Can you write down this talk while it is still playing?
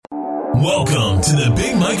Welcome to the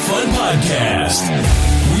Big Mike Fund Podcast,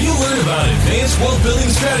 where you learn about advanced wealth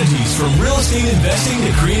building strategies from real estate investing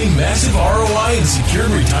to creating massive ROI and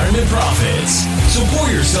secured retirement profits. So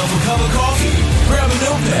pour yourself a cup of coffee, grab a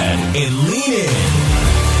notepad, and lean in.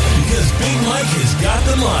 Because Big Mike has got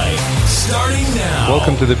the mic, starting now.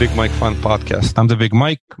 Welcome to the Big Mike Fund Podcast. I'm the Big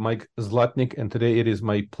Mike Zlotnik, and today it is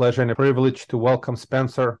my pleasure and a privilege to welcome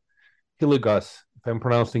Spencer Hilligoss, if I'm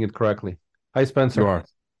pronouncing it correctly. Hi, Spencer. You are.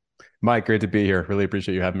 Mike, great to be here. Really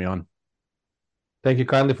appreciate you having me on. Thank you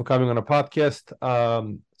kindly for coming on a podcast.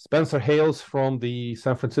 Spencer hails from the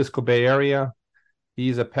San Francisco Bay Area.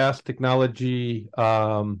 He's a past technology,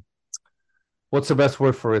 what's the best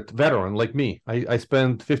word for it? Veteran, like me. I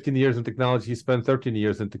spent 15 years in technology. He spent 13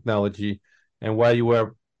 years in technology. And while you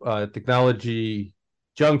were a technology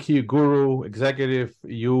junkie, guru, executive,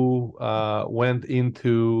 you went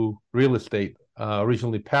into real estate,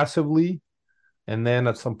 originally passively. And then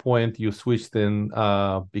at some point you switched and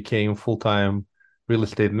became full-time real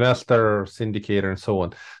estate investor, syndicator, and so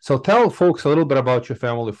on. So tell folks a little bit about your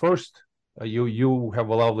family first. You have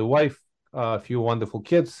a lovely wife, a few wonderful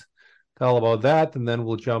kids. Tell about that, and then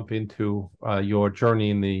we'll jump into your journey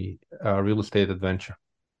in the real estate adventure.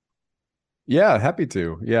 Yeah, happy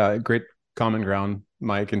to. Yeah, great common ground,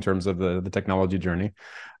 Mike, in terms of the technology journey.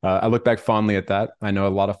 I look back fondly at that. I know a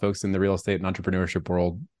lot of folks in the real estate and entrepreneurship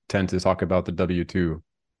world tend to talk about the W-2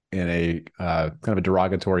 in a kind of a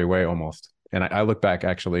derogatory way almost. And I look back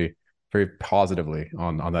actually very positively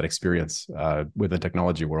on that experience with the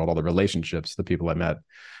technology world, all the relationships, the people I met,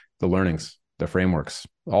 the learnings, the frameworks,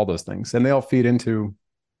 all those things. And they all feed into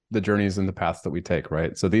the journeys and the paths that we take,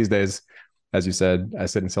 right? So these days, as you said, I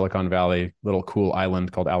sit in Silicon Valley, little cool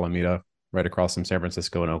island called Alameda, right across from San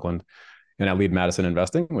Francisco and Oakland. And I lead Madison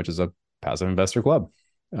Investing, which is a passive investor club.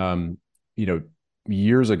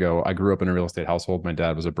 Years ago, I grew up in a real estate household. My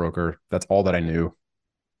dad was a broker. That's all that I knew.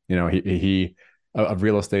 He of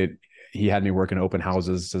real estate, he had me work in open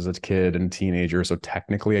houses as a kid and teenager. So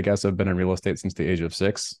technically, I guess I've been in real estate since the age of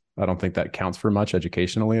 6. I don't think that counts for much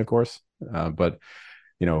educationally, of course. But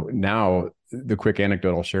now the quick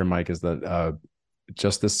anecdote I'll share, Mike, is that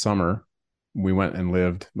just this summer, we went and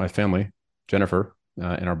lived, my family, Jennifer,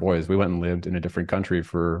 and our boys, we went and lived in a different country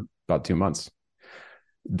for about 2 months.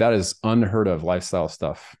 That is unheard of lifestyle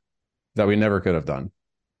stuff that we never could have done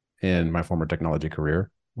in my former technology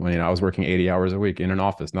career. When I was working 80 hours a week in an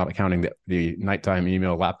office, not accounting the nighttime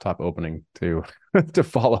email laptop opening to to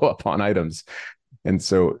follow up on items. And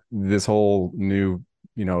so this whole new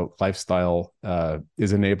lifestyle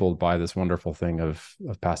is enabled by this wonderful thing of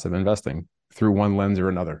passive investing through one lens or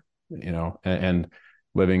another. And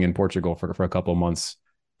living in Portugal for a couple of months,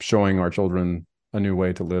 showing our children a new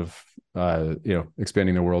way to live,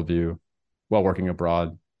 expanding their worldview while working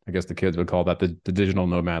abroad. I guess the kids would call that the digital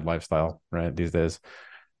nomad lifestyle, right? These days,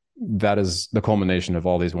 that is the culmination of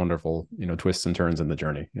all these wonderful, twists and turns in the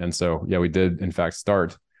journey. And so, yeah, we did in fact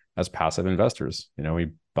start as passive investors. We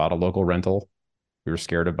bought a local rental. We were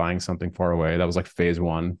scared of buying something far away. That was like phase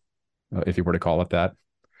 1, if you were to call it that.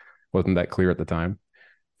 Wasn't that clear at the time.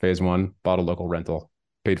 Phase 1, bought a local rental.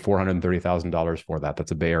 Paid $430,000 for that.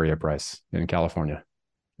 That's a Bay Area price in California.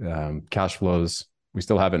 Cash flows, we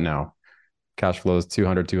still have it now. Cash flows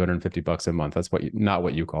 $250 a month. That's not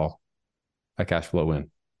what you call a cash flow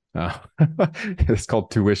win. It's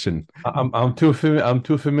called tuition. I'm too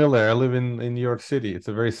familiar. I live in New York City. It's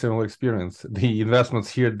a very similar experience. The investments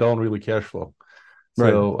here don't really cash flow,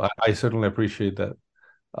 so right. I certainly appreciate that.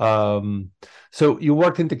 So you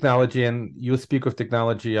worked in technology, and you speak of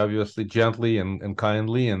technology obviously gently and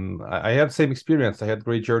kindly, and I had the same experience. I had a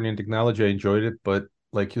great journey in technology. I enjoyed it, but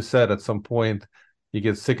like you said, at some point you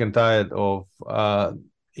get sick and tired of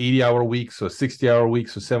 80-hour weeks or 60-hour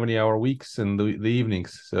weeks or 70-hour weeks in the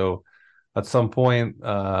evenings. So at some point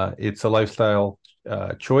it's a lifestyle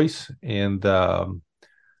choice, and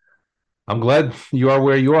I'm glad you are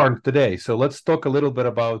where you are today. So let's talk a little bit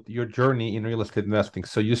about your journey in real estate investing.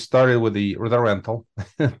 So you started with a rental,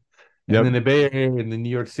 and in the Bay Area, in the New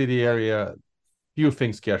York City area, few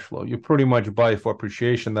things cash flow. You pretty much buy for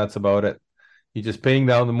appreciation. That's about it. You're just paying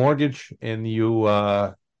down the mortgage, and you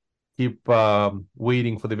keep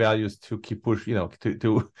waiting for the values to keep pushing.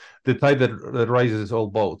 To the tide that rises all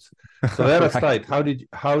boats. So that aside, how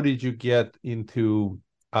did you get into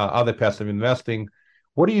other passive investing?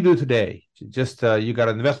 What do you do today? Just you got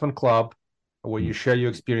an investment club where you share your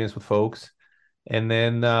experience with folks, and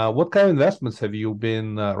then what kind of investments have you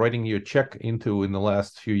been writing your check into in the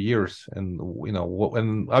last few years? And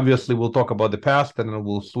and obviously we'll talk about the past, and then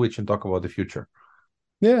we'll switch and talk about the future.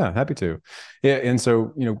 Yeah, happy to. Yeah, and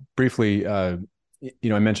so briefly, I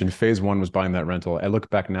mentioned phase 1 was buying that rental. I look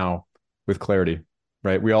back now, with clarity,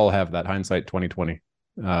 right? We all have that hindsight 2020.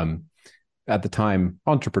 At the time,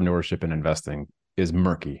 entrepreneurship and investing is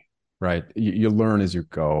murky, right? You learn as you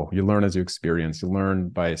go, you learn as you experience, you learn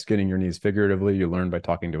by skinning your knees figuratively, you learn by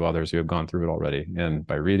talking to others who have gone through it already, and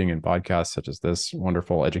by reading in podcasts such as this,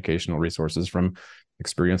 wonderful educational resources from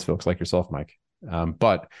experienced folks like yourself, Mike.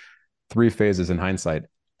 But 3 phases in hindsight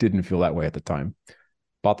didn't feel that way at the time.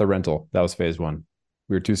 Bought the rental, that was phase 1.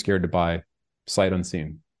 We were too scared to buy, sight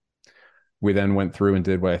unseen. We then went through and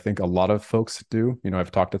did what I think a lot of folks do.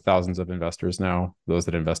 I've talked to thousands of investors now, those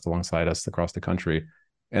that invest alongside us across the country.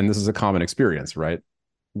 And this is a common experience, right?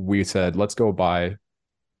 We said, let's go buy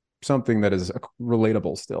something that is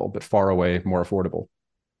relatable still, but far away, more affordable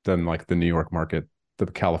than like the New York market, the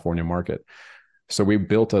California market. So we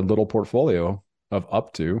built a little portfolio of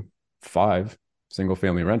up to 5 single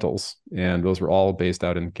family rentals. And those were all based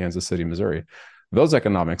out in Kansas City, Missouri. Those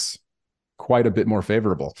economics, quite a bit more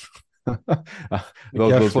favorable.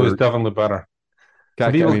 Cash flow is definitely better.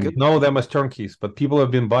 People know them as turnkeys, but people have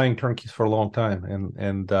been buying turnkeys for a long time,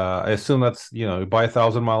 and I assume that's you buy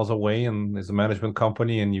 1,000 miles away, and there's a management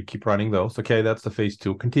company, and you keep running those. Okay, that's the phase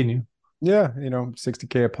 2. Continue. Yeah,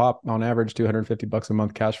 $60K a pop on average, $250 a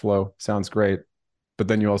month cash flow sounds great, but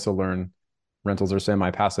then you also learn rentals are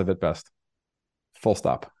semi-passive at best. Full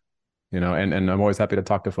stop. And I'm always happy to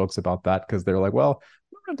talk to folks about that because they're like, well,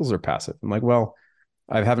 rentals are passive. I'm like, well,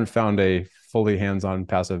 I haven't found a fully hands-on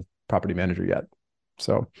passive property manager yet.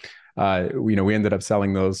 So, we ended up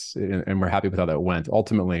selling those and we're happy with how that went.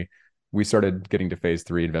 Ultimately, we started getting to phase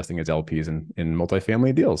 3, investing as LPs in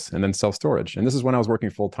multifamily deals and then self-storage. And this is when I was working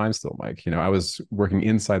full-time still, Mike. I was working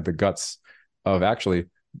inside the guts of actually,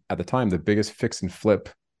 at the time, the biggest fix and flip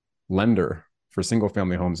lender for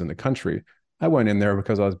single-family homes in the country. I went in there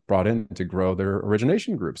because I was brought in to grow their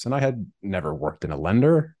origination groups. And I had never worked in a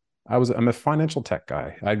lender. I'm a financial tech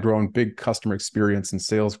guy. I'd grown big customer experience and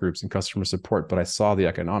sales groups and customer support, but I saw the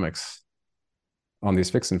economics on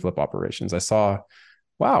these fix and flip operations. I saw,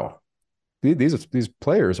 wow, these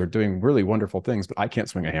players are doing really wonderful things, but I can't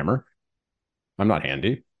swing a hammer. I'm not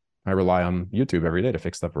handy. I rely on YouTube every day to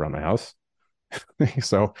fix stuff around my house.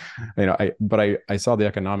 So, I saw the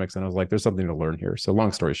economics and I was like, there's something to learn here. So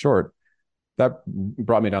long story short, that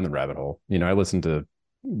brought me down the rabbit hole. I listened to,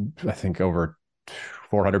 I think, over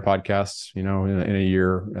 400 podcasts, in a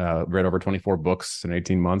year, read over 24 books in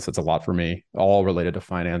 18 months. That's a lot for me, all related to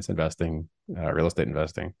finance, investing, real estate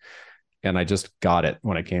investing. And I just got it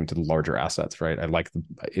when it came to the larger assets, right?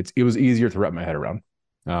 It was easier to wrap my head around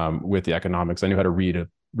with the economics. I knew how to read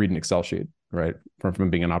an Excel sheet, right? From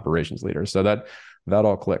being an operations leader. So that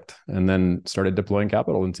all clicked, and then started deploying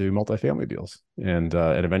capital into multifamily deals and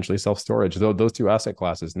eventually self-storage. Though those 2 asset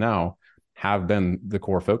classes now have been the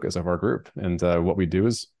core focus of our group. And what we do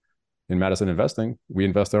is in Madison Investing, we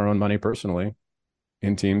invest our own money personally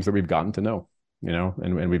in teams that we've gotten to know,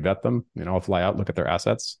 and we vet them, I'll fly out, look at their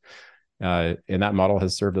assets. And that model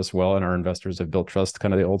has served us well. And our investors have built trust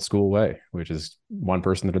kind of the old school way, which is one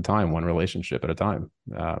person at a time, one relationship at a time.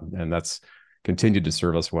 And that's continued to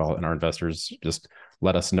serve us well. And our investors just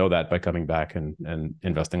let us know that by coming back and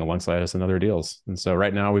investing alongside us in other deals. And so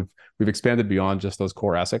right now we've expanded beyond just those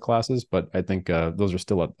core asset classes, but I think those are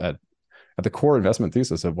still at the core investment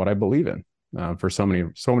thesis of what I believe in for so many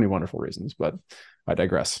wonderful reasons. But I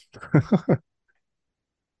digress.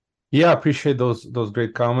 Yeah, I appreciate those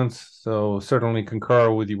great comments. So certainly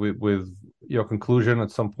concur with you with your conclusion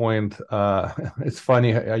at some point. It's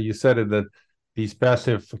funny how you said it, that these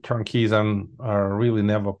passive turnkeys are really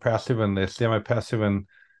never passive, and they're semi-passive. And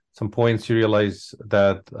some points you realize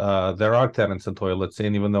that there are tenants in toilets,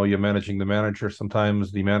 and even though you're managing the manager,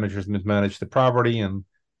 sometimes the managers mismanage the property, and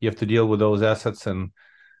you have to deal with those assets. And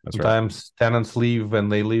that's sometimes right. Tenants leave, and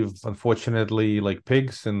they leave, unfortunately, like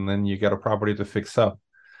pigs, and then you get a property to fix up.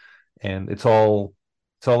 And it's all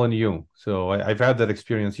in you. So I've had that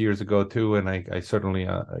experience years ago too, and I certainly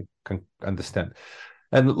I can understand.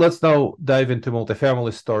 And let's now dive into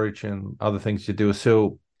multifamily storage and other things you do.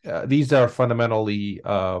 So these are fundamentally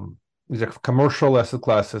these are commercial asset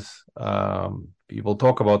classes. People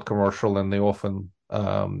talk about commercial, and they often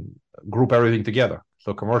group everything together.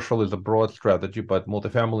 So commercial is a broad strategy, but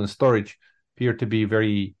multifamily and storage appear to be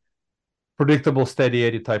very predictable, steady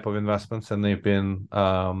Eddie type of investments, and they've been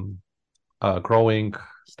growing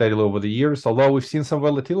steadily over the years, although we've seen some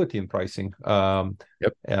volatility in pricing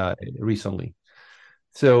recently.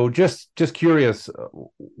 So just curious,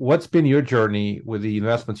 what's been your journey with the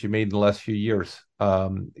investments you made in the last few years?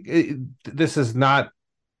 This is not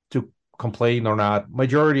to complain or not.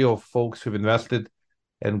 Majority of folks who've invested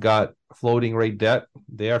and got floating rate debt,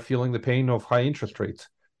 they are feeling the pain of high interest rates,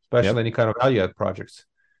 especially any kind of value add projects.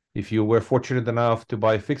 if you were fortunate enough to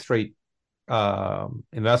buy fixed rate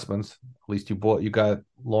investments, at least you got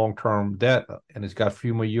long-term debt, and it's got a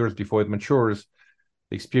few more years before it matures.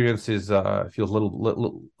 The experience is feels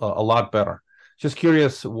a lot better. Just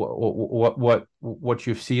curious what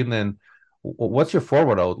you've seen, and what's your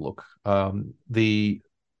forward outlook. I'll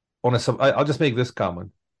just make this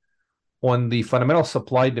comment. On the fundamental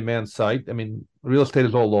supply demand side, I mean, real estate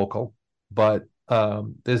is all local, but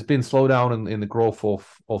there's been slowdown in the growth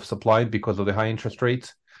of supply because of the high interest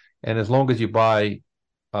rates. And as long as you buy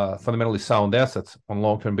fundamentally sound assets on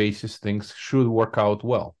long-term basis, things should work out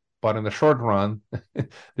well. But in the short run,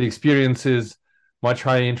 the experience is much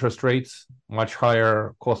higher interest rates, much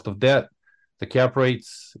higher cost of debt. The cap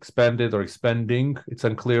rates expanded or expanding. It's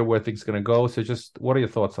unclear where things are going to go. So just what are your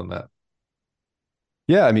thoughts on that?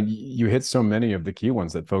 Yeah, I mean, you hit so many of the key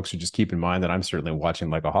ones that folks should just keep in mind that I'm certainly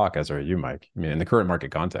watching like a hawk, as are you, Mike. I mean, in the current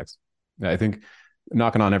market context, I think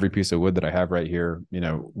knocking on every piece of wood that I have right here,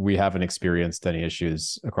 we haven't experienced any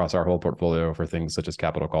issues across our whole portfolio for things such as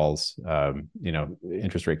capital calls.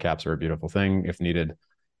 Interest rate caps are a beautiful thing if needed.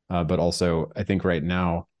 But also, I think right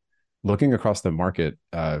now, looking across the market,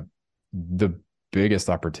 the biggest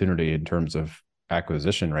opportunity in terms of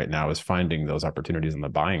acquisition right now is finding those opportunities on the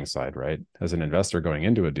buying side, right? As an investor going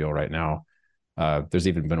into a deal right now, there's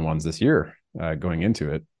even been ones this year going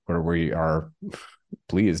into it where we are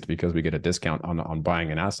pleased because we get a discount on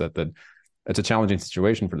buying an asset that it's a challenging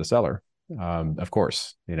situation for the seller. Of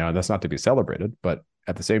course, that's not to be celebrated, but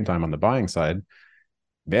at the same time on the buying side,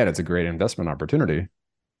 man, it's a great investment opportunity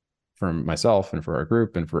for myself and for our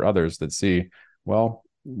group and for others that see, well,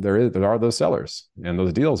 there are those sellers and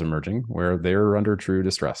those deals emerging where they're under true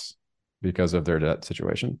distress because of their debt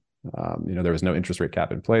situation. There was no interest rate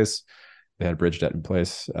cap in place. They had bridge debt in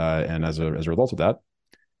place. And as a result of that,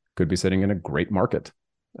 could be sitting in a great market.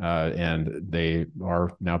 And they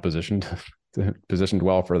are now positioned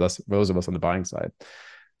well for those of us on the buying side.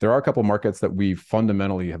 There are a couple of markets that we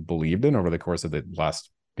fundamentally have believed in over the course of the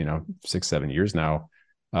last, 6-7 years now.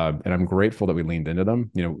 And I'm grateful that we leaned into them.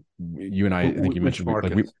 You and I think you mentioned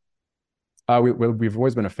we've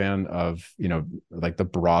always been a fan of, like the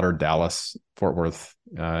broader Dallas, Fort Worth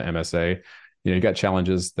MSA. You got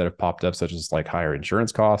challenges that have popped up, such as like higher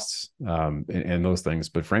insurance costs and those things.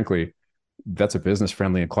 But frankly, that's a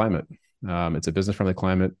business-friendly climate. It's a business-friendly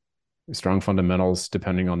climate, strong fundamentals,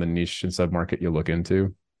 depending on the niche and submarket you look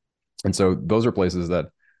into. And so those are places that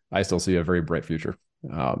I still see a very bright future.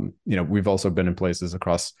 We've also been in places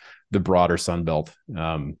across the broader Sun Belt,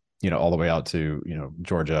 all the way out to,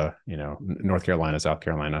 Georgia, North Carolina, South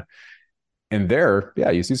Carolina. And there, yeah,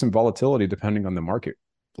 you see some volatility depending on the market,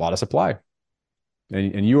 a lot of supply.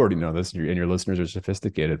 And you already know this, and your listeners are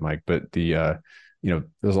sophisticated, Mike, but there's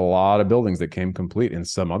a lot of buildings that came complete in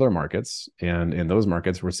some other markets. And in those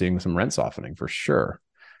markets, we're seeing some rent softening for sure.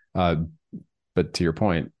 But to your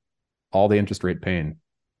point, all the interest rate pain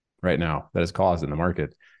right now that is caused in the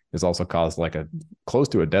market is also caused like close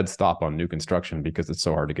to a dead stop on new construction because it's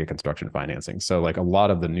so hard to get construction financing. So like a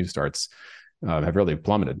lot of the new starts have really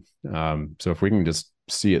plummeted. So if we can just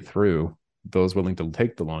see it through, those willing to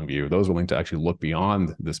take the long view, those willing to actually look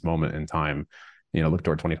beyond this moment in time, look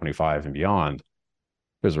toward 2025 and beyond,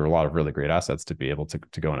 there's a lot of really great assets to be able to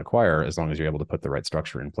go and acquire as long as you're able to put the right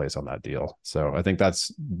structure in place on that deal. So I think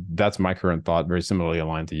that's my current thought, very similarly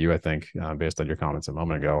aligned to you, I think, based on your comments a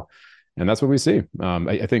moment ago. And that's what we see.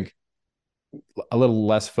 I think a little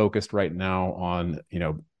less focused right now on,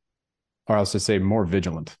 or I'll just say more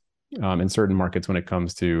vigilant in certain markets when it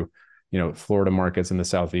comes to, Florida markets in the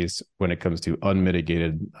Southeast, when it comes to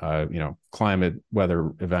unmitigated, climate,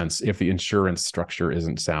 weather events, if the insurance structure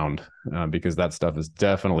isn't sound, because that stuff is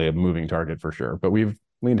definitely a moving target for sure. But we've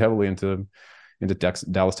leaned heavily into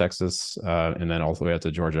Dallas, Texas, and then all the way out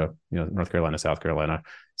to Georgia, North Carolina, South Carolina,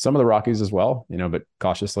 some of the Rockies as well, but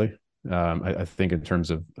cautiously. I think in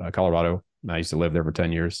terms of Colorado, I used to live there for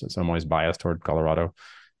 10 years, so I'm always biased toward Colorado,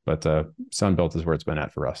 but Sun Belt is where it's been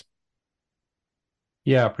at for us.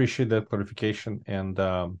 Yeah, I appreciate that clarification. And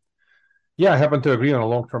I happen to agree on a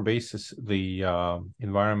long-term basis. The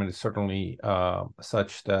environment is certainly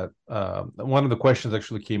such that one of the questions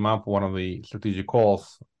actually came up, one of the strategic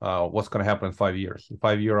calls, what's going to happen in 5 years? The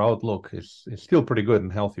 5-year outlook is still pretty good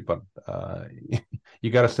and healthy, but you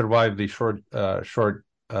got to survive the short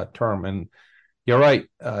term. And you're right.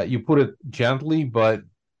 You put it gently, but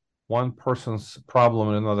one person's problem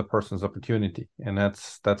and another person's opportunity, and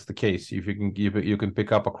that's the case. If you can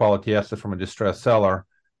pick up a quality asset from a distressed seller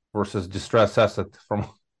versus distressed asset from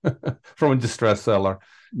a distressed seller,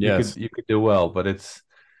 yes, you could do well. But it's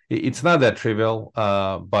not that trivial.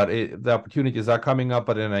 But the opportunities are coming up.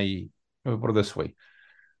 But let me put it this way: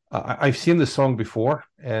 I've seen this song before,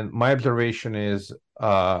 and my observation is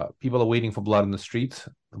people are waiting for blood in the streets.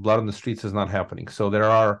 The blood in the streets is not happening. So there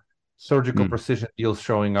are surgical precision deals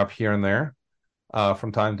showing up here and there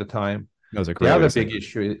from time to time. That was a great The way other to say big it.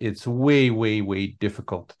 issue, it's way, way, way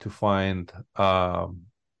difficult to find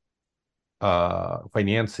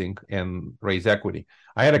financing and raise equity.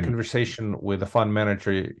 I had a conversation with a fund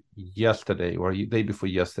manager yesterday or the day before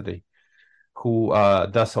yesterday who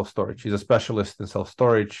does self-storage. He's a specialist in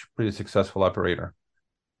self-storage, pretty successful operator.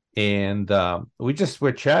 And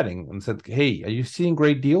we're chatting and said, "Hey, are you seeing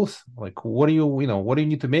great deals? Like, what do you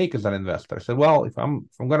need to make as an investor?" I said, "Well, if I'm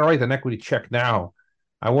going to write an equity check now,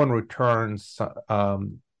 I want returns to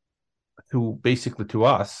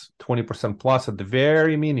us 20% plus at the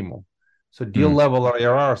very minimum. So deal level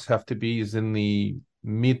IRRs have to be in the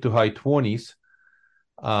mid to high 20s.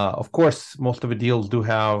 Of course, most of the deals do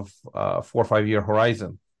have 4 or 5 year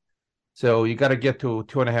horizon. So you got to get to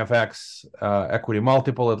 2.5x equity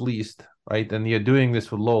multiple at least, right? And you're doing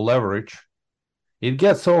this with low leverage. It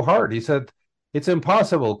gets so hard. He said it's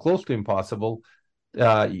impossible, close to impossible.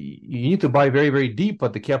 You need to buy very, very deep,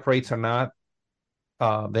 but the cap rates are not.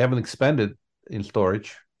 They haven't expanded in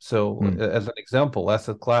storage. So, as an example,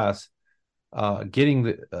 asset class,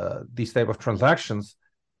 getting these type of transactions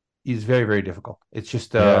is very, very difficult. It's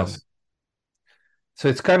just Yes. so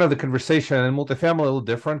it's kind of the conversation. And multifamily a little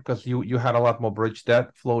different because you had a lot more bridge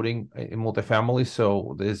debt floating in multifamily.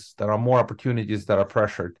 So there are more opportunities that are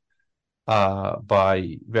pressured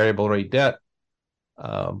by variable rate debt.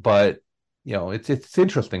 But it's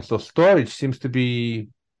interesting. So storage seems to be,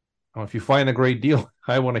 if you find a great deal,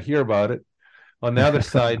 I want to hear about it. On the other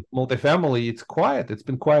side, multifamily, it's quiet. It's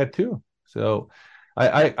been quiet too. So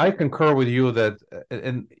I concur with you that,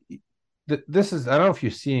 and this is, I don't know if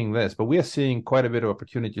you're seeing this, but we are seeing quite a bit of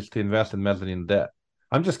opportunities to invest in mezzanine debt.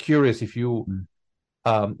 I'm just curious if you,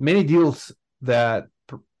 many deals that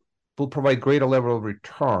will provide greater level of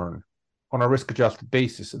return on a risk-adjusted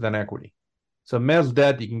basis than equity. So mezz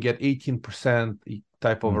debt, you can get 18%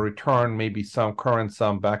 type of a return, maybe some current,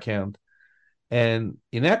 some backhand. And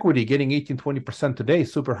in equity, getting 18-20% today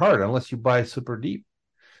is super hard unless you buy super deep.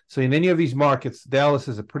 So in any of these markets, Dallas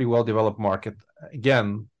is a pretty well-developed market.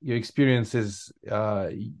 Again, your experience is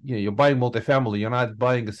you're buying multifamily. You're not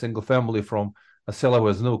buying a single family from a seller who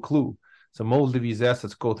has no clue. So most of these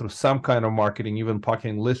assets go through some kind of marketing, even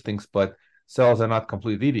pocketing listings, but sellers are not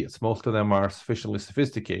complete idiots. Most of them are sufficiently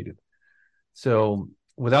sophisticated. So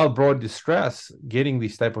without broad distress, getting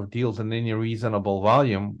these type of deals in any reasonable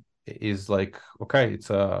volume is like, okay,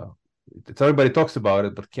 it's everybody talks about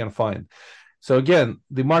it, but can't find. So again,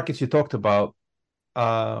 the markets you talked about,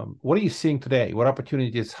 what are you seeing today? What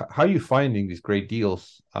opportunities? How are you finding these great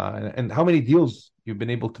deals? And how many deals you've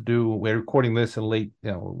been able to do? We're recording this in late,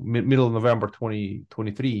 middle of November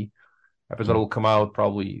 2023. Episode will come out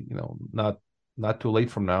probably, not too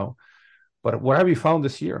late from now. But what have you found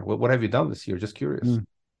this year? What have you done this year? Just curious.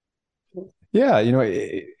 Yeah,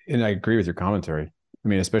 and I agree with your commentary. I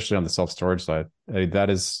mean, especially on the self-storage side,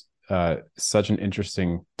 that is such an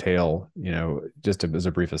interesting tale. Just as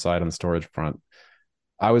a brief aside on the storage front,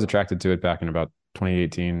 I was attracted to it back in about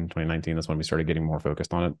 2018, 2019. That's when we started getting more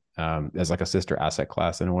focused on it as like a sister asset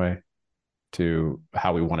class in a way to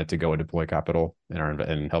how we wanted to go and deploy capital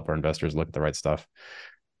and help our investors look at the right stuff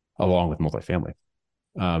along with multifamily.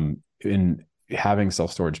 In having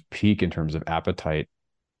self-storage peak in terms of appetite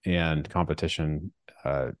and competition,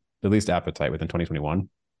 at least appetite within 2021,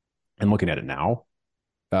 and looking at it now,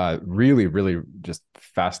 really, really just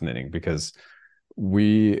fascinating because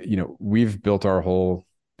we've built our whole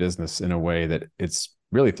business in a way that it's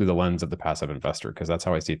really through the lens of the passive investor, because that's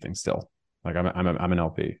how I see things still. Like I'm an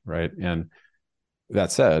LP, right? And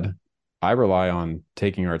that said, I rely on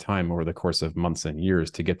taking our time over the course of months and years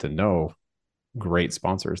to get to know great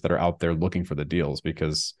sponsors that are out there looking for the deals,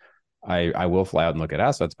 because I will fly out and look at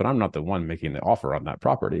assets, but I'm not the one making the offer on that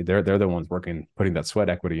property. They're the ones putting that sweat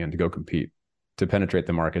equity in to go compete, to penetrate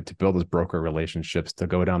the market, to build those broker relationships, to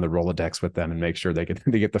go down the Rolodex with them and make sure they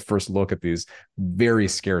get the first look at these very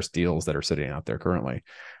scarce deals that are sitting out there currently.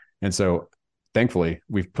 And so thankfully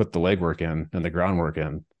we've put the legwork in and the groundwork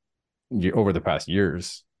in over the past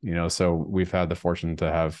years, so we've had the fortune to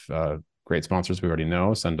have great sponsors we already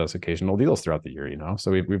know send us occasional deals throughout the year, so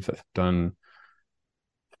we've done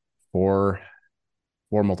four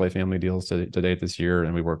multifamily deals to date this year,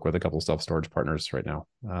 and we work with a couple of self-storage partners right now.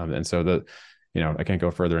 And so I can't go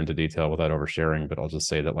further into detail without oversharing, but I'll just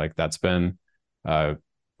say that that's been,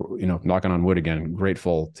 knocking on wood again,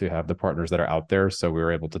 grateful to have the partners that are out there. So we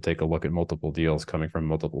were able to take a look at multiple deals coming from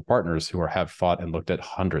multiple partners who have fought and looked at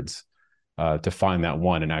hundreds to find that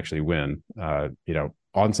one and actually win.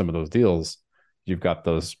 on some of those deals, you've got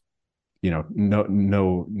those, no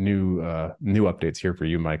new updates here for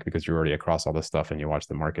you, Mike, because you're already across all this stuff and you watch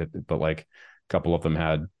the market. But like a couple of them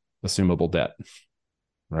had assumable debt,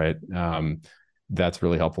 right? That's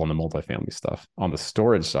really helpful on the multifamily stuff. On the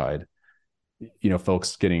storage side,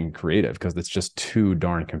 folks getting creative because it's just too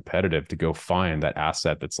darn competitive to go find that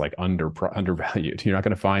asset that's like undervalued. You're not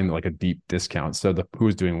going to find like a deep discount. So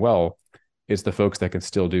who's doing well is the folks that can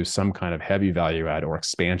still do some kind of heavy value add or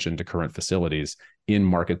expansion to current facilities in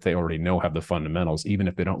markets they already know have the fundamentals. Even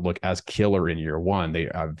if they don't look as killer in year one, they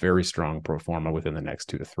have very strong pro forma within the next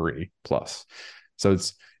 2 to 3 plus. So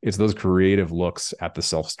it's those creative looks at the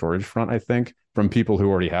self-storage front, I think, from people who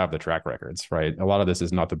already have the track records, right? A lot of this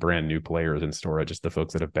is not the brand new players in storage, it's the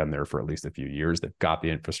folks that have been there for at least a few years. They've got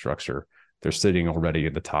the infrastructure. They're sitting already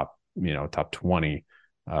in the top 20,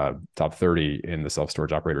 top 30 in the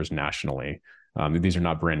self-storage operators nationally. These are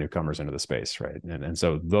not brand newcomers into the space, right? And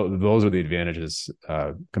so those are the advantages,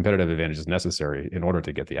 competitive advantages necessary in order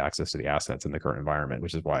to get the access to the assets in the current environment,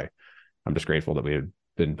 which is why I'm just grateful that we've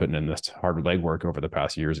been putting in this hard legwork over the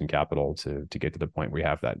past years in capital to get to the point where we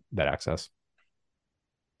have that access.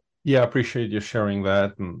 Yeah, I appreciate you sharing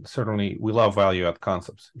that. And certainly we love value add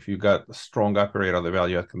concepts. If you got a strong operator, the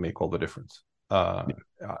value add can make all the difference. But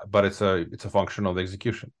it's a function of the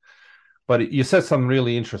execution. But you said something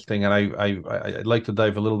really interesting, and I'd like to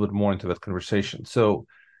dive a little bit more into that conversation. So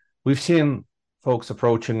we've seen folks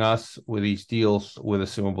approaching us with these deals with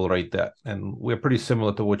assumable rate debt, and we're pretty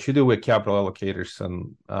similar to what you do with capital allocators.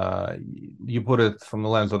 And you put it from the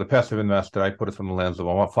lens of the passive investor, I put it from the lens of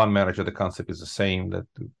a fund manager. The concept is the same, that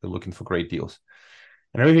they're looking for great deals.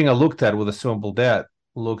 And everything I looked at with assumable debt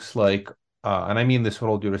looks like, and I mean this with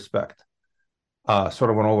all due respect, sort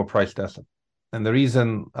of an overpriced asset. And the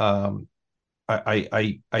reason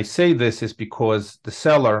I say this is because the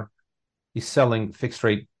seller is selling fixed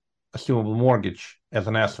rate assumable mortgage as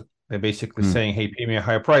an asset. They're basically saying, hey, pay me a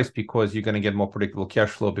higher price because you're going to get more predictable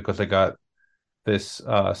cash flow because I got this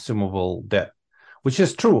assumable debt, which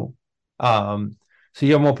is true. So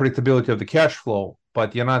you have more predictability of the cash flow,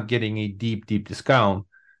 but you're not getting a deep discount.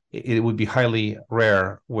 It would be highly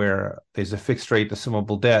rare where there's a fixed rate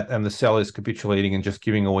assumable debt and the seller is capitulating and just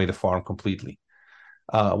giving away the farm completely.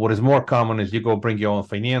 What is more common is you go bring your own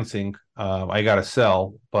financing. I got to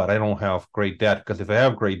sell, but I don't have great debt, because if I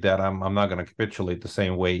have great debt, I'm not going to capitulate the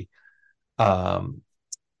same way those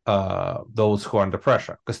who are under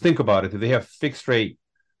pressure. Because think about it, if they have fixed rate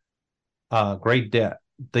great debt,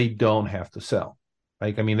 they don't have to sell.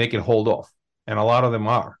 Like, I mean, they can hold off, and a lot of them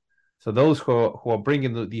are. So those who are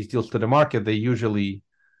bringing these deals to the market, they usually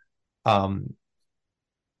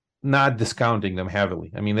not discounting them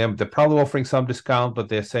heavily. I mean, they're probably offering some discount, but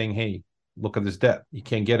they're saying, hey, look at this debt. You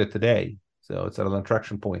can't get it today. So it's at an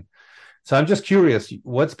attraction point. So I'm just curious,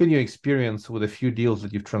 what's been your experience with a few deals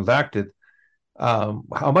that you've transacted?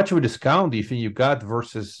 How much of a discount do you think you got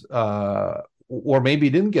versus, or maybe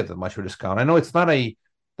you didn't get that much of a discount? I know it's not a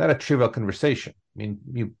trivial conversation. I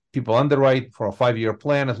mean, people underwrite for a 5-year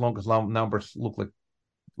plan, as long as numbers look like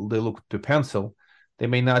they look to pencil. They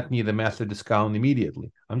may not need a massive discount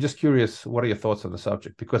immediately. I'm just curious, what are your thoughts on the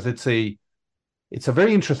subject? Because it's a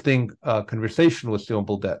very interesting conversation with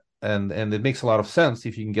assumable debt, and it makes a lot of sense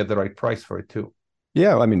if you can get the right price for it too.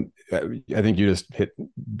 Yeah, I mean, I think you just hit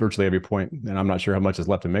virtually every point, and I'm not sure how much is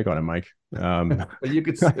left to make on it, Mike. But you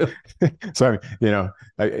could still... So,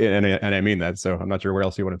 and I mean that. So I'm not sure where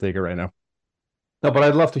else you want to take it right now. No, but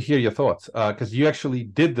I'd love to hear your thoughts, because you actually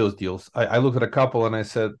did those deals. I looked at a couple and I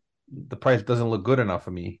said, the price doesn't look good enough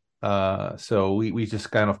for me. So we just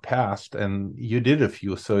kind of passed, and you did a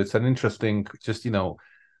few. So it's an interesting, just,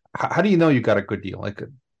 how do you know you got a good deal? Like,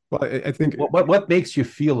 well, I think what makes you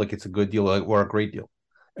feel like it's a good deal or a great deal?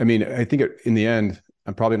 I mean, I think in the end,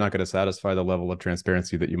 I'm probably not going to satisfy the level of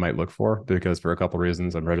transparency that you might look for, because for a couple of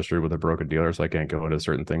reasons, I'm registered with a broker dealer, so I can't go into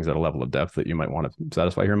certain things at a level of depth that you might want to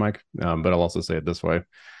satisfy here, Mike. But I'll also say it this way.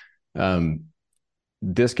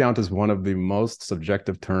 Discount is one of the most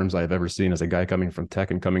subjective terms I've ever seen as a guy coming from tech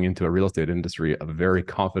and coming into a real estate industry of very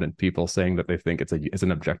confident people saying that they think it's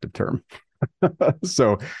an objective term.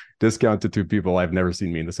 So discount to two people I've never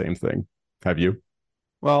seen mean the same thing. Have you?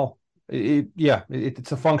 Well,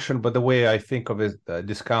 it's a function, but the way I think of it,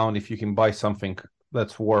 discount, if you can buy something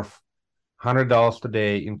that's worth $100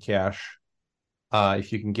 today in cash,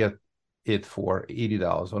 if you can get it for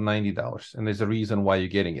 $80 or $90, and there's a reason why you're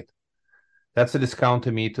getting it. That's a discount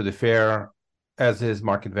to me to the fair as is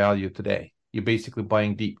market value today. You're basically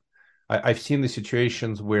buying deep. I've seen the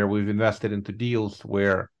situations where we've invested into deals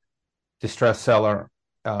where distressed seller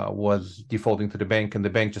was defaulting to the bank, and the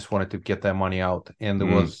bank just wanted to get that money out. And there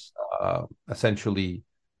was essentially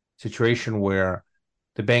situation where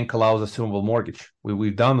the bank allows assumable mortgage.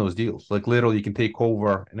 We've done those deals. Like literally, you can take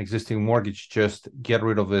over an existing mortgage, just get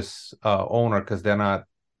rid of this owner because they're not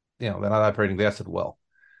operating the asset well.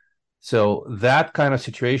 So that kind of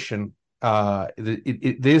situation,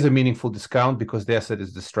 there's a meaningful discount because the asset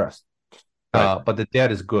is distressed, but the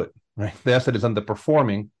debt is good, right? The asset is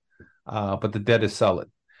underperforming, but the debt is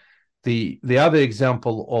solid. The other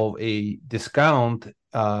example of a discount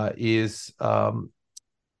is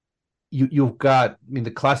you've got,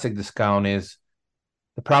 the classic discount is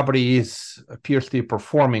the property appears to be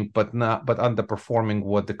performing, but underperforming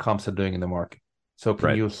what the comps are doing in the market. So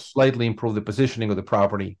can you slightly improve the positioning of the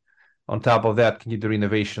property? On top of that, can you do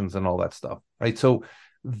renovations and all that stuff, right? So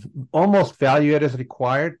almost value add is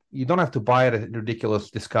required. You don't have to buy at a ridiculous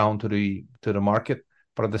discount to the market,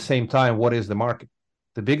 but at the same time, what is the market?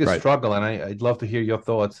 The biggest struggle, and I'd love to hear your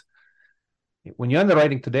thoughts. When you're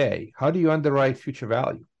underwriting today, how do you underwrite future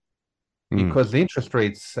value? Because the interest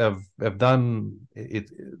rates have done it,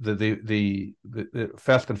 the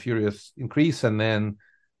fast and furious increase, and then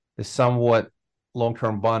the somewhat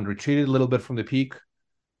long-term bond retreated a little bit from the peak,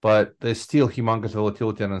 but there's still humongous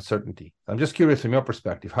volatility and uncertainty. I'm just curious from your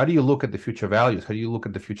perspective, how do you look at the future values? How do you look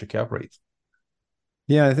at the future cap rates?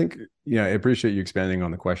 Yeah, I think, I appreciate you expanding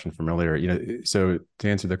on the question from earlier. So to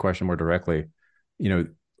answer the question more directly,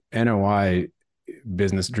 NOI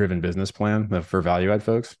business-driven business plan for value add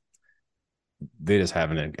folks, they just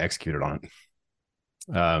haven't executed on it.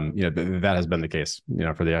 That has been the case,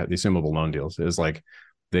 for the assumable loan deals. Is like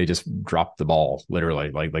they just dropped the ball,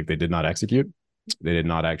 literally. Like they did not execute. They did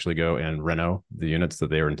not actually go and reno the units that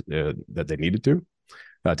they needed to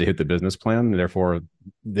hit the business plan. Therefore,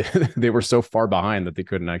 they were so far behind that they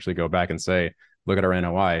couldn't actually go back and say, look at our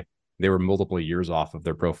NOI. They were multiple years off of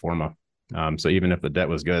their pro forma. So even if the debt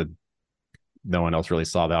was good, no one else really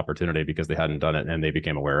saw the opportunity because they hadn't done it, and they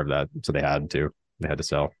became aware of that. So they had to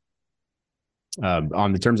sell.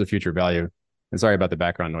 On the terms of future value, and sorry about the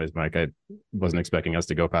background noise, Mike, I wasn't expecting us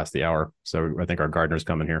to go past the hour. So I think our gardener's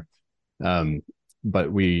coming here. But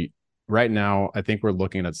right now, I think we're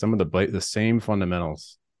looking at some of the same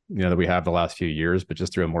fundamentals, that we have the last few years, but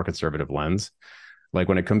just through a more conservative lens. Like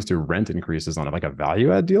when it comes to rent increases on a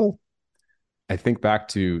value add deal, I think back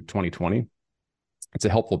to 2020, it's a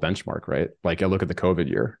helpful benchmark, right? Like I look at the COVID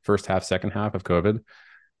year, first half, second half of COVID,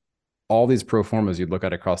 all these pro formas you'd look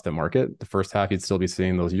at across the market. The first half, you'd still be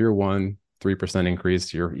seeing those year one, 3%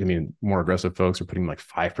 increase. More aggressive folks are putting like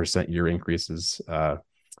 5% year increases,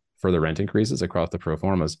 further rent increases across the pro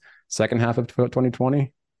formas. Second half of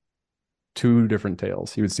 2020, two different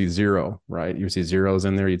tails. You would see zero, right? You would see zeros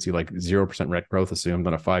in there. You'd see like 0% rent growth assumed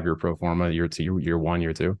on a 5-year pro forma, year one,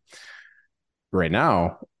 year two. Right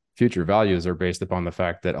now, future values are based upon the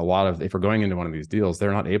fact that if we're going into one of these deals,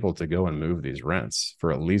 they're not able to go and move these rents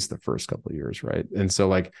for at least the first couple of years, right? And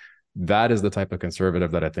so that is the type of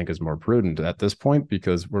conservative that I think is more prudent at this point,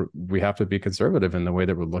 because we have to be conservative in the way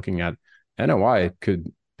that we're looking at NOI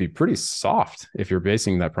could be pretty soft if you're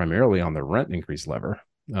basing that primarily on the rent increase lever.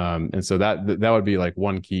 And so that would be like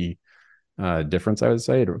one key difference, I would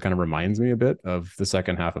say. It kind of reminds me a bit of the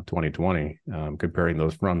second half of 2020, comparing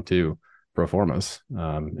those from two pro formas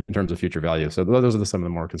in terms of future value. So those are some of the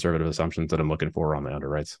more conservative assumptions that I'm looking for on the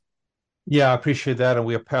underwrites. Yeah, I appreciate that. And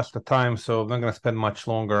we are past the time, so I'm not going to spend much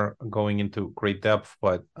longer going into great depth,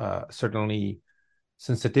 but certainly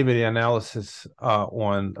sensitivity analysis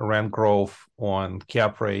on rent growth, on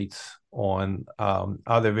cap rates, on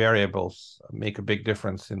other variables make a big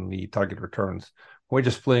difference in the target returns. We're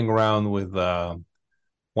just playing around with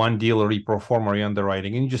one deal or pro forma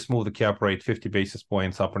underwriting, and you just move the cap rate 50 basis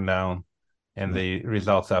points up and down, and the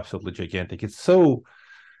results absolutely gigantic. It's almost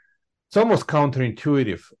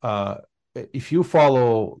counterintuitive. If you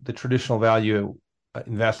follow the traditional value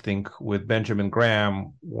investing with Benjamin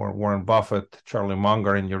Graham or Warren Buffett, Charlie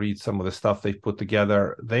Munger, and you read some of the stuff they've put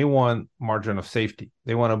together, they want margin of safety.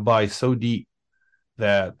 They want to buy so deep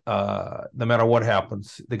that no matter what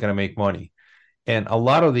happens, they're going to make money. And a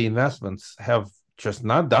lot of the investments have just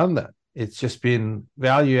not done that. It's just been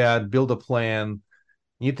value add, build a plan,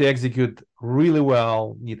 need to execute really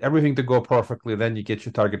well, need everything to go perfectly, then you get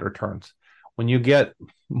your target returns. When you get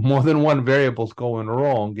more than one variables going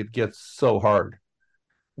wrong, it gets so hard.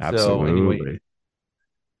 Absolutely. So anyway,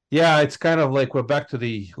 yeah, it's kind of like we're back to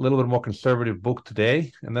the little bit more conservative book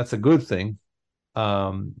today, and that's a good thing.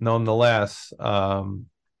 Nonetheless,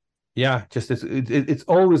 yeah, just it's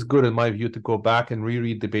always good in my view to go back and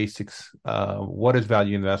reread the basics. What is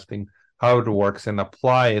value investing, how it works, and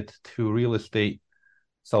apply it to real estate,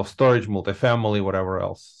 self-storage, multifamily, whatever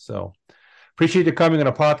else. So appreciate you coming on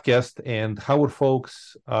a podcast. And how would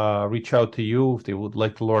folks reach out to you if they would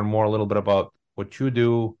like to learn more a little bit about what you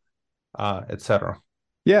do, etc.?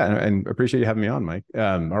 Yeah, and appreciate you having me on, Mike.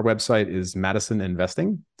 Our website is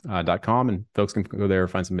madisoninvesting.com, and folks can go there,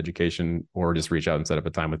 find some education, or just reach out and set up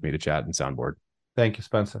a time with me to chat and soundboard. Thank you,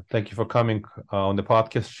 Spencer. Thank you for coming on the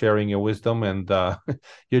podcast, sharing your wisdom and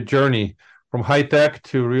your journey from high tech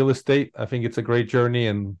to real estate. I think it's a great journey,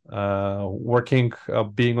 and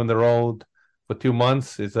being on the road for 2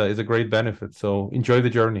 months is a great benefit. So enjoy the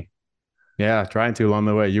journey. Yeah, trying to along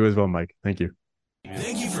the way. You as well, Mike. Thank you.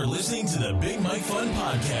 Thank you for listening to the Big Mike Fund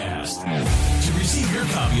Podcast. To receive your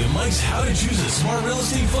copy of Mike's How to Choose a Smart Real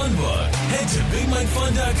Estate Fund book, head to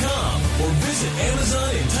BigMikeFund.com or visit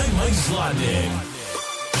Amazon and type Mike's slot name.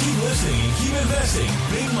 Keep listening and keep investing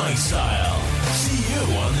Big Mike style. See you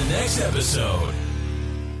on the next episode.